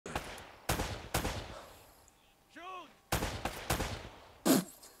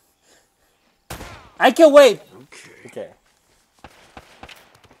I can wait. Okay.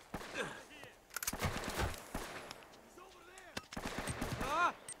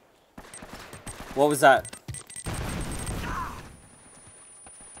 What was that?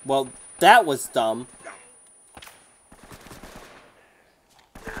 Well, that was dumb.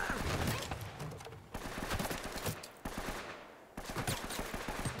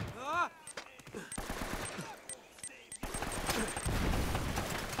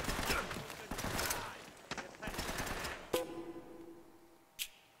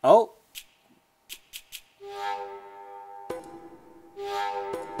 Oh.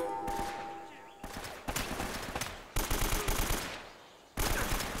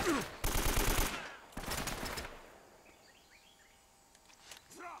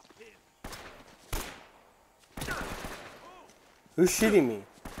 Who's shooting me?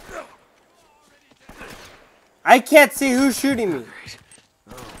 I can't see who's shooting me.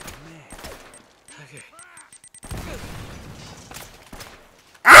 Oh man. Okay.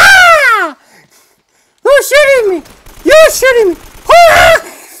 Ah! Who's shooting me? You're shooting me. Ah!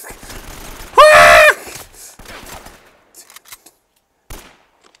 Ah!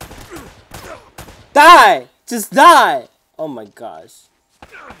 Die! Just die! Oh my gosh.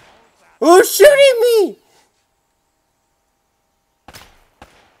 Who's shooting me?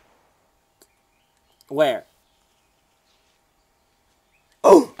 Where?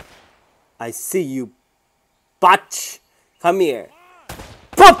 Oh! I see you, botch. Come here.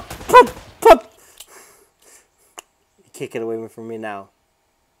 Pop! Pop! Pop! You can't get away from me now.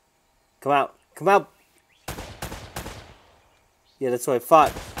 Come out. Come out. Yeah, that's what I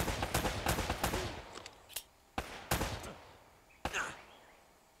thought.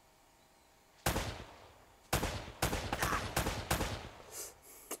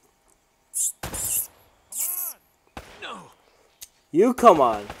 You come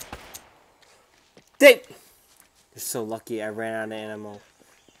on. You're so lucky I ran out of ammo.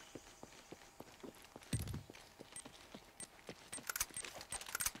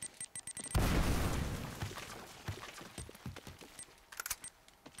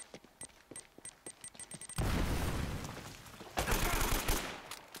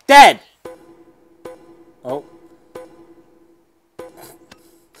 Dead! Oh.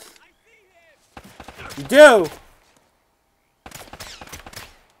 You do!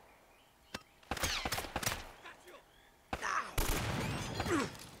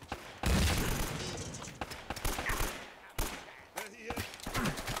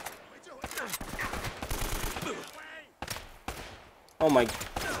 Oh my...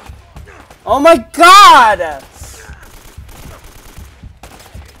 Oh my god! Now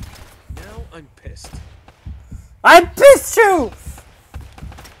I'm pissed. I'm pissed too!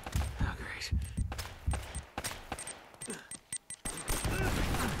 Oh, great.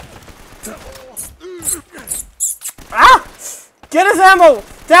 Ah! Get his ammo!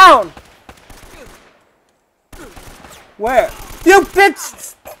 Down! Where? You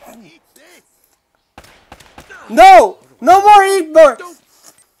bitch! No! No more eat more!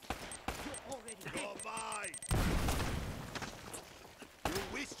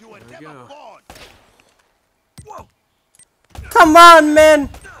 There we go. Come on, man!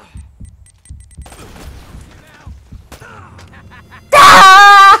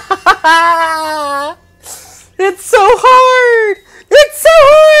 Ah! It's so hard! It's so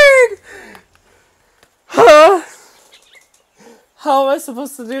hard! Huh? How am I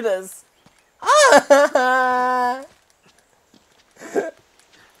supposed to do this? Ah!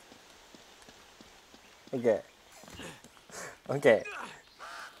 Okay. Okay.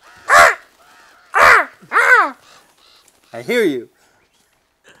 Ah! Ah! Ah! I hear you.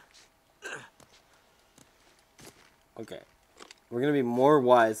 Okay. We're gonna be more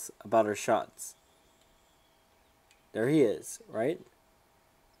wise about our shots. There he is, right?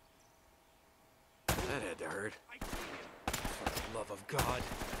 That had to hurt. For the love of God.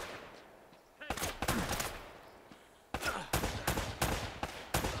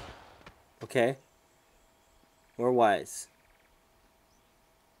 Okay. More wise.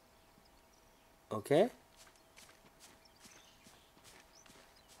 Okay.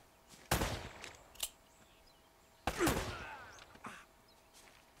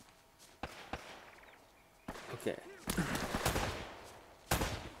 Okay.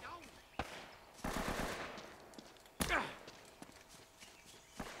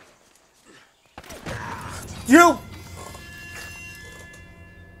 You!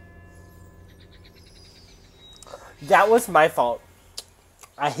 That was my fault.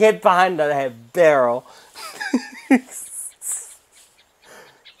 I hid behind the barrel.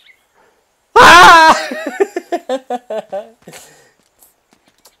 Ah!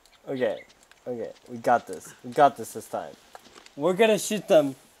 Okay. Okay. We got this. We got this time. We're gonna shoot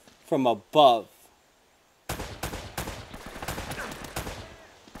them from above.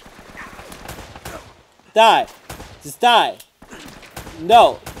 Die. Just die.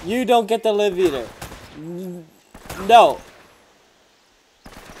 No. You don't get to live either. No.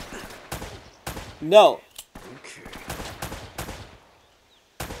 No. Okay.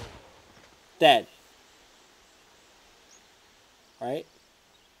 Dead. Right?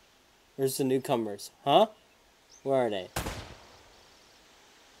 Where's the newcomers? Huh? Where are they?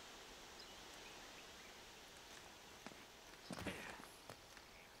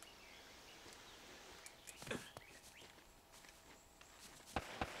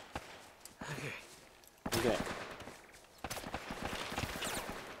 Okay.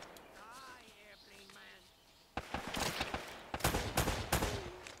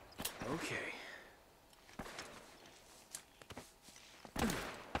 Okay.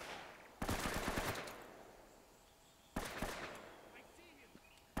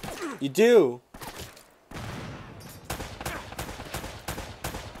 You do.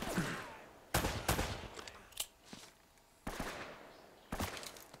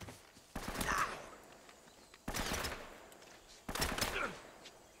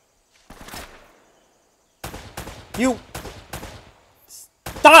 You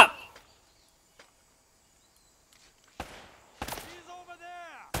stop. He's over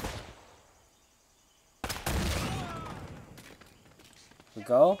there. We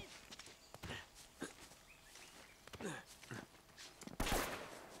go.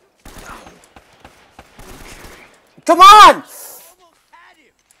 Come on!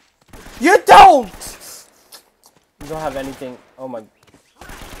 You don't! You don't have anything. Oh my. I'm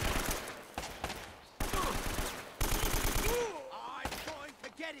going to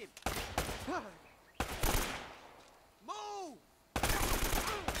get him. Move!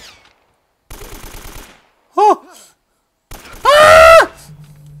 Oh! Ah!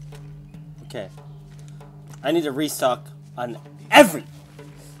 Okay. I need to restock on every.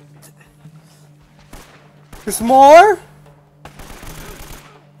 There's more?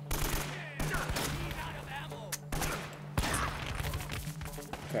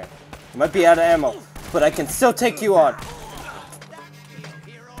 Okay. You might be out of ammo, but I can still take you on.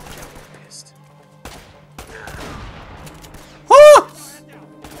 Ah!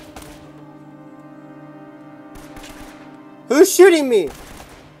 Who's shooting me?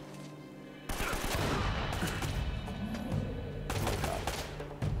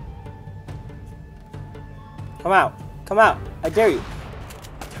 Come out. Come out. I dare you.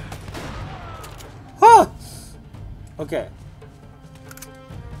 Huh! Okay.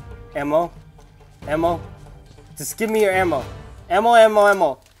 Ammo. Ammo. Just give me your ammo. Ammo, ammo,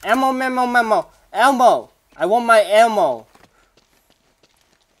 ammo. Ammo, ammo, ammo. Ammo. I want my ammo.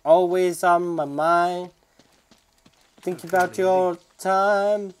 Always on my mind. Think about you all the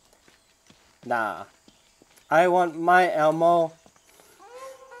time. Nah. I want my ammo.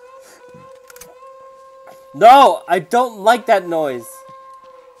 No, I don't like that noise.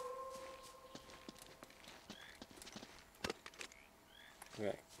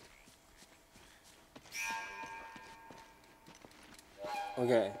 Okay.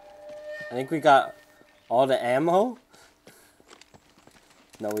 Okay. I think we got all the ammo.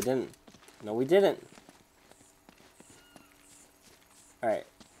 No, we didn't. No, we didn't. Alright.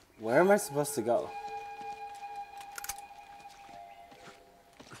 Where am I supposed to go?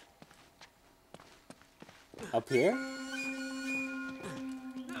 Up here?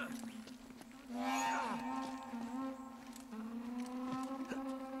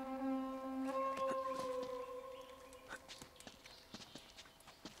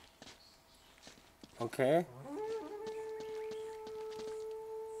 Okay.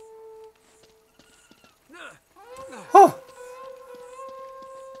 Oh!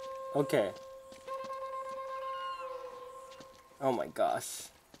 Okay. Oh my gosh.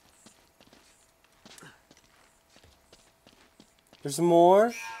 There's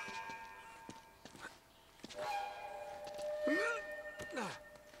more?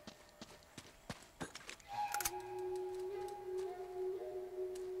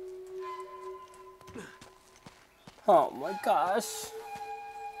 Oh my gosh.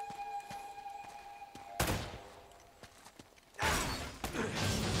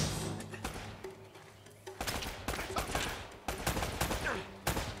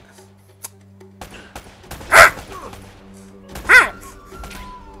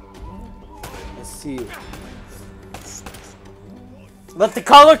 See you. Let the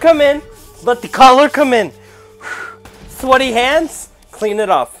collar come in. Let the collar come in. Sweaty hands. Clean it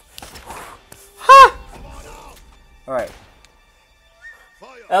off. Ha! All right.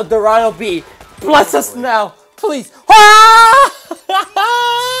 El Dorado B. Bless us now, please. Ah!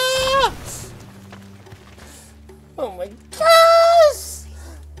 Oh my gosh!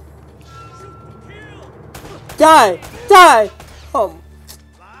 Die! Die! Oh.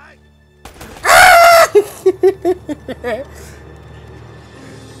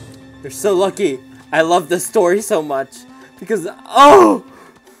 You're so lucky. I love this story so much. Because, oh!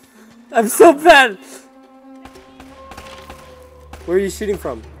 I'm so bad! Where are you shooting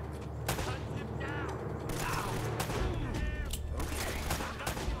from?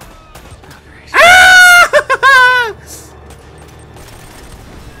 Ah!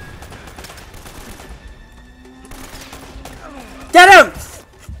 Get him!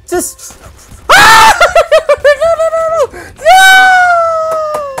 Just... Ah! No!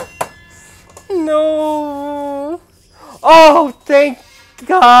 No! Oh, thank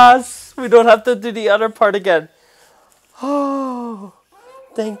gosh! We don't have to do the other part again. Oh,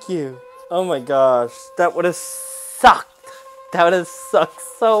 thank you. Oh my gosh, that would have sucked. That would have sucked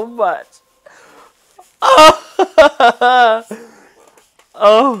so much. Oh,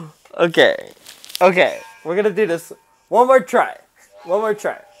 oh, okay. Okay, we're gonna do this one more try. One more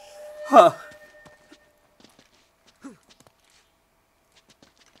try. Huh.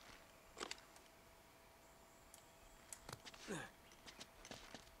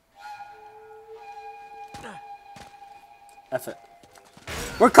 F it.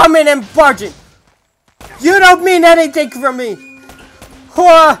 We're coming and barging. You don't mean anything from me.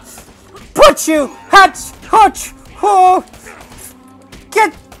 Put you, hatch, hutch,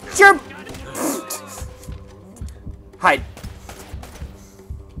 get your hide.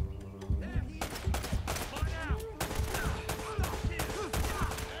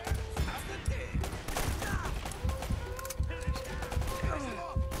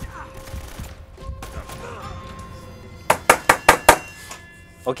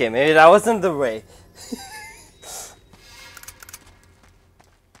 Okay, maybe that wasn't the way.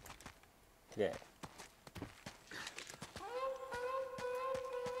 Okay.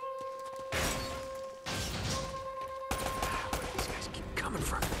 These guys keep coming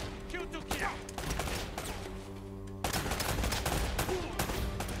from.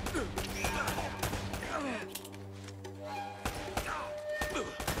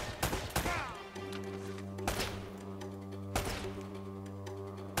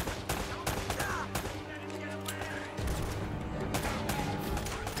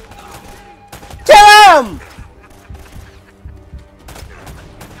 Kill him!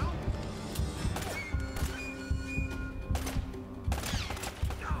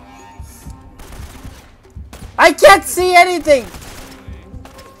 I can't see anything!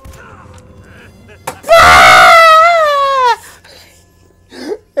 Ah!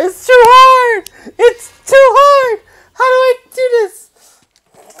 It's too hard! It's too hard! How do I do this?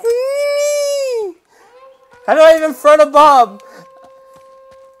 How do I even throw the bomb?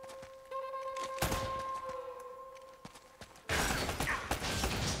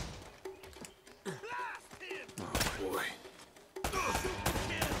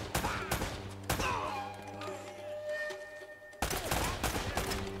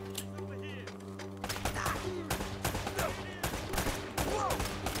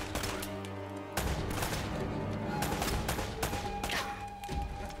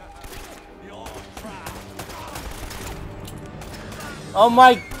 Oh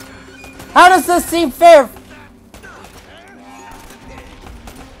my... How does this seem fair?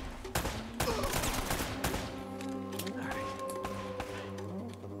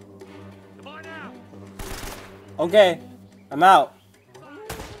 Okay, I'm out.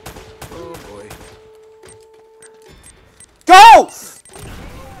 Oh boy. Go!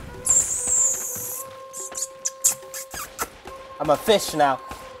 I'm a fish now.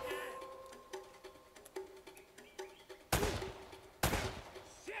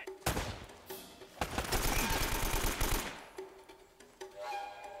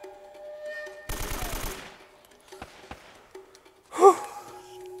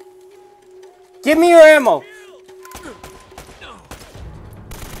 Give me your ammo.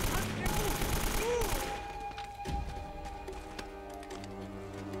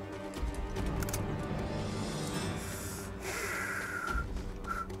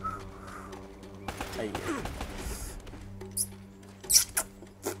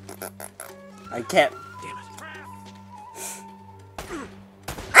 I can't. Damn it.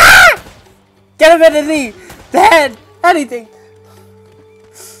 Ah! Get him in the knee, the head, anything.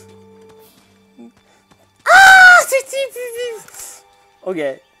 Ah!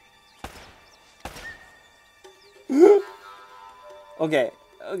 Okay. Okay.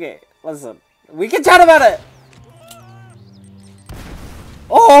 Okay. Listen. We can chat about it.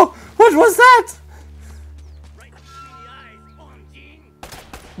 Oh! What What was that?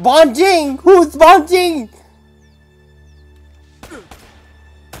 Bon Jing! Who's Bon Jing?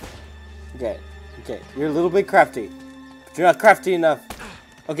 Okay, okay, you're a little bit crafty, but you're not crafty enough.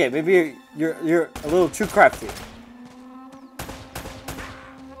 Okay, maybe you're a little too crafty.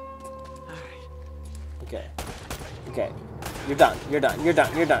 Okay, okay, you're done. You're done. You're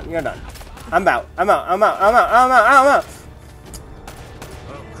done. You're done. You're done. I'm out. I'm out. I'm out. I'm out. I'm out. I'm out.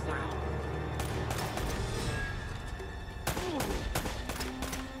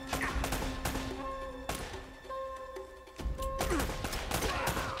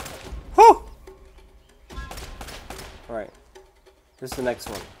 Whew. All right. Here's the next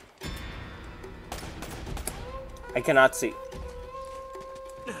one. I cannot see.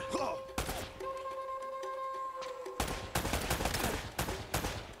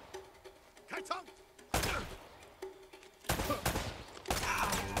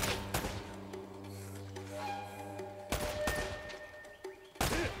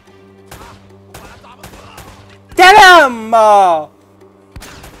 Get him!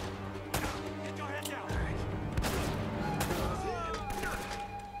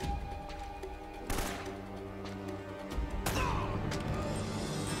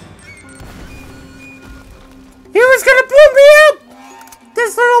 He was gonna blow me up!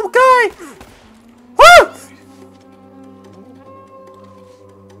 This little guy! Ah!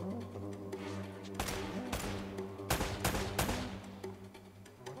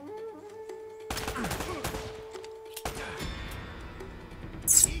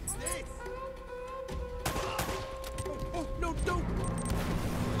 No, don't.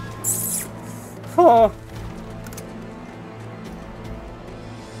 Oh.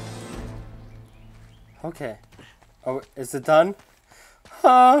 Okay. Oh, is it done?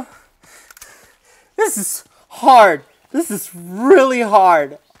 This is hard. This is really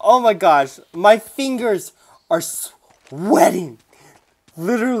hard. Oh my gosh. My fingers are sweating.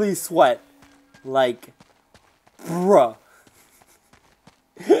 Literally sweat. Like, bruh.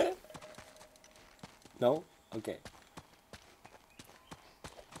 No? Okay.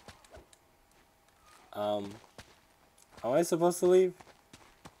 How am I supposed to leave?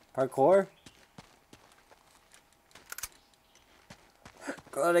 Parkour?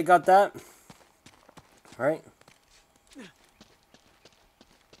 Glad I got that. Alright.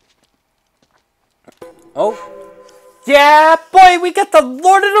 Oh. Yeah, boy, we got the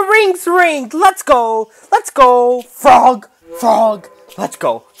Lord of the Rings ring. Let's go. Let's go. Frog. Frog. Let's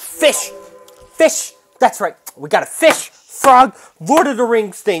go. Fish. Fish. That's right. We got a fish. Frog. Lord of the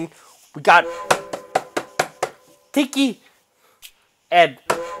Rings thing. We got Tiki. And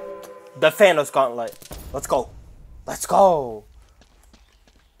the Thanos gauntlet. Let's go. Let's go.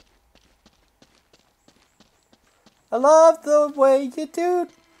 I love the way you do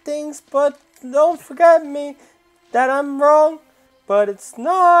things, but don't forget me that I'm wrong. But it's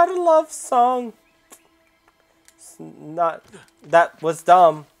not a love song. It's not. That was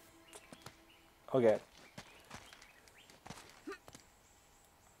dumb. Okay.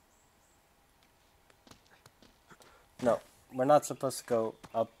 No, we're not supposed to go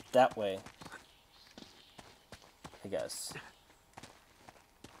up that way. I guess.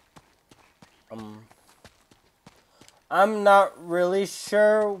 I'm not really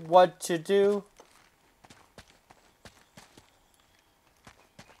sure what to do.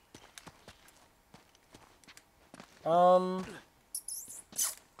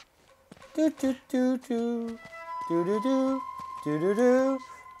 Do do do do do do do do do do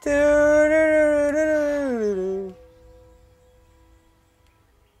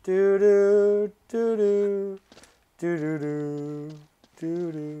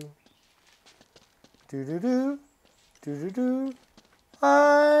do do do do do do.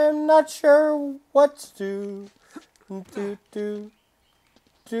 I'm not sure what to do. Do do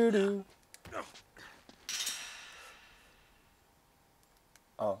do do.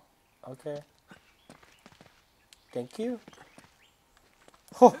 Oh, okay. Thank you.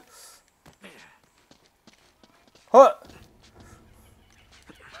 Oh. Oh.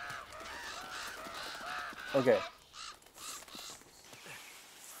 Okay.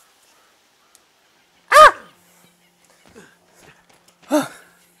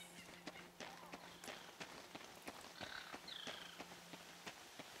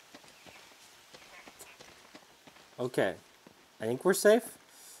 Okay, I think we're safe.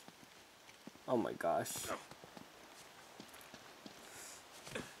 Oh my gosh.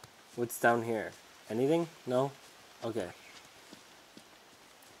 What's down here? Anything? No? Okay.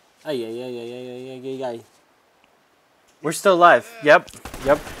 Ay, ay, ay, ay, ay, ay, ay, ay, ay. We're still alive. Yep.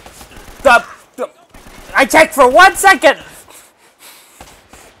 Yep. Stop! I checked for 1 second!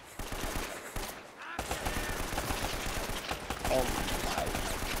 Oh my.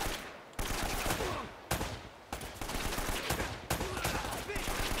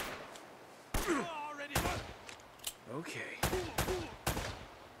 Okay.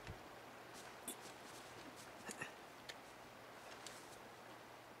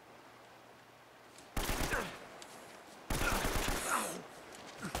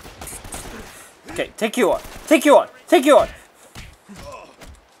 Okay, take you on. Take you on. Take you on.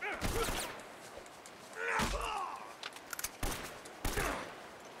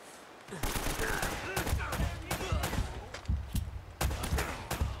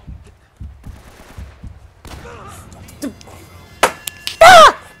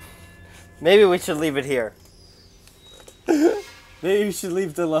 Maybe we should leave it here. Maybe we should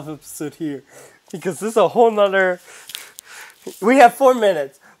leave the love episode here. Because this is a whole nother... We have 4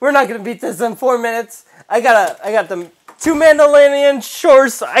 minutes. We're not gonna beat this in 4 minutes. I got the 2 Mandalorian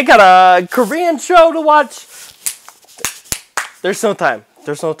shorts. I got a Korean show to watch. There's no time.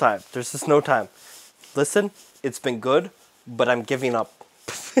 There's no time. There's just no time. Listen, it's been good, but I'm giving up.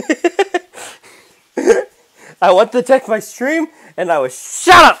 I went to check my stream, and I was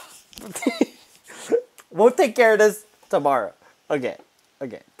shut up. We'll take care of this tomorrow. Okay.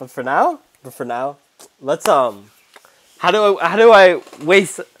 But for now, let's how do I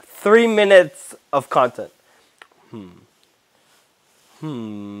waste 3 minutes of content?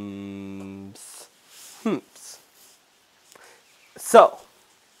 So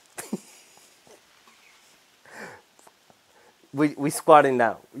we squatting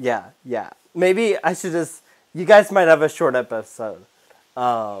now. Yeah. Maybe I should just. You guys might have a short episode.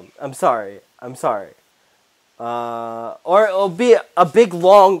 I'm sorry. Or it'll be a big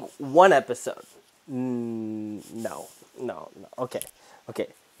long 1 episode. No. Okay.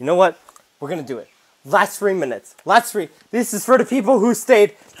 You know what? We're gonna do it. Last 3 minutes. This is for the people who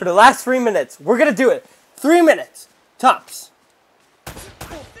stayed for the last 3 minutes. We're gonna do it. 3 minutes. Tops.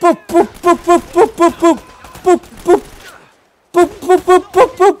 Boop, boop, boop, boop, boop, boop, boop. Boop, boop. Boop, boop, boop,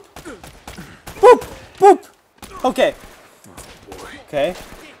 boop, boop. Boop, boop. Okay.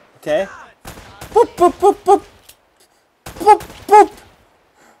 Boop, boop, boop, boop. Boop, boop.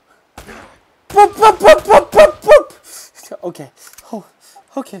 Boop, boop, boop, boop, boop, boop. Okay. Oh,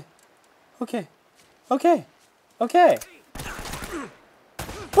 okay.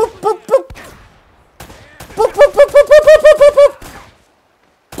 Boop, boop, boop. Boop, boop, boop, boop, boop, boop, boop, boop, boop.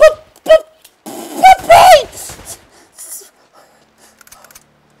 Boop, boop, boop, boop.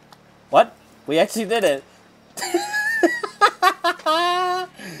 What? We actually did it.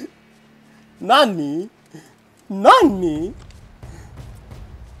 Nani?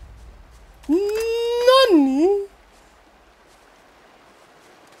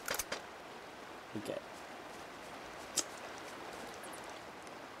 Okay.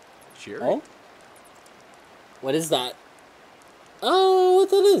 Sure. Oh? What is that? Oh, what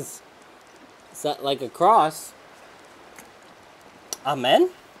that is? Is that like a cross? Amen?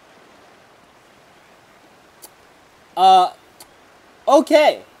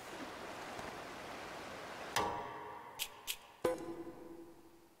 Okay.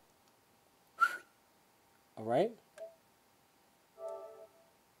 All right.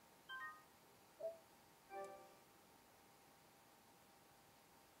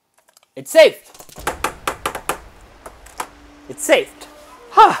 It's saved. It's saved.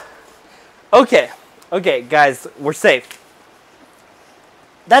 Huh. Okay, guys, we're safe.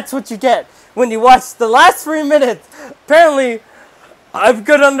 That's what you get when you watch the last 3 minutes. Apparently, I'm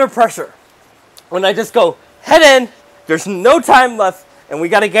good under pressure. When I just go head in, there's no time left, and we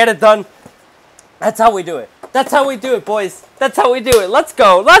gotta get it done. That's how we do it. That's how we do it, boys. That's how we do it. Let's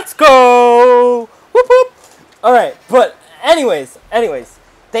go. Whoop whoop. All right, but anyways,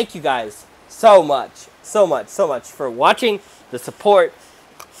 thank you guys so much for watching, the support,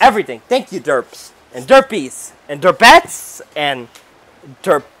 everything. Thank you, derps and derpies and derbettes and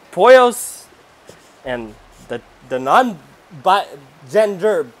derpoyos and the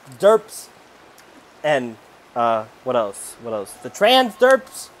non-gender derps and what else? The trans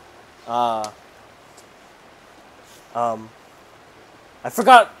derps. I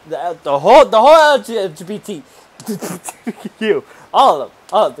forgot the whole LGBT. You, all of them.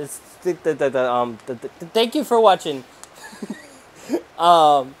 Oh, this. Thank you for watching.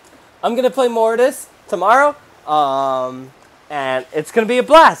 I'm gonna play more of this tomorrow. And it's gonna be a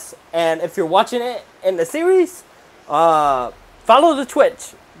blast. And if you're watching it in the series, follow the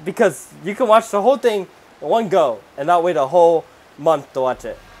Twitch because you can watch the whole thing in one go and not wait a whole month to watch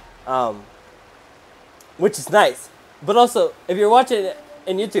it. Which is nice. But also, if you're watching it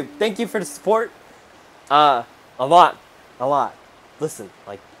in YouTube, thank you for the support. A lot. Listen,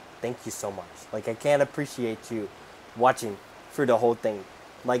 like, thank you so much. Like, I can't appreciate you watching for the whole thing.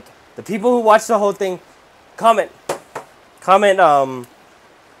 Like, the people who watch the whole thing, comment,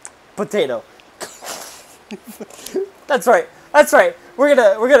 potato. That's right. We're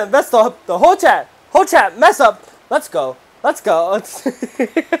gonna mess up the whole chat. Whole chat mess up. Let's go. I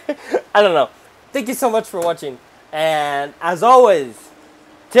don't know. Thank you so much for watching. And as always,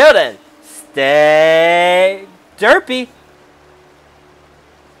 till then, stay derpy.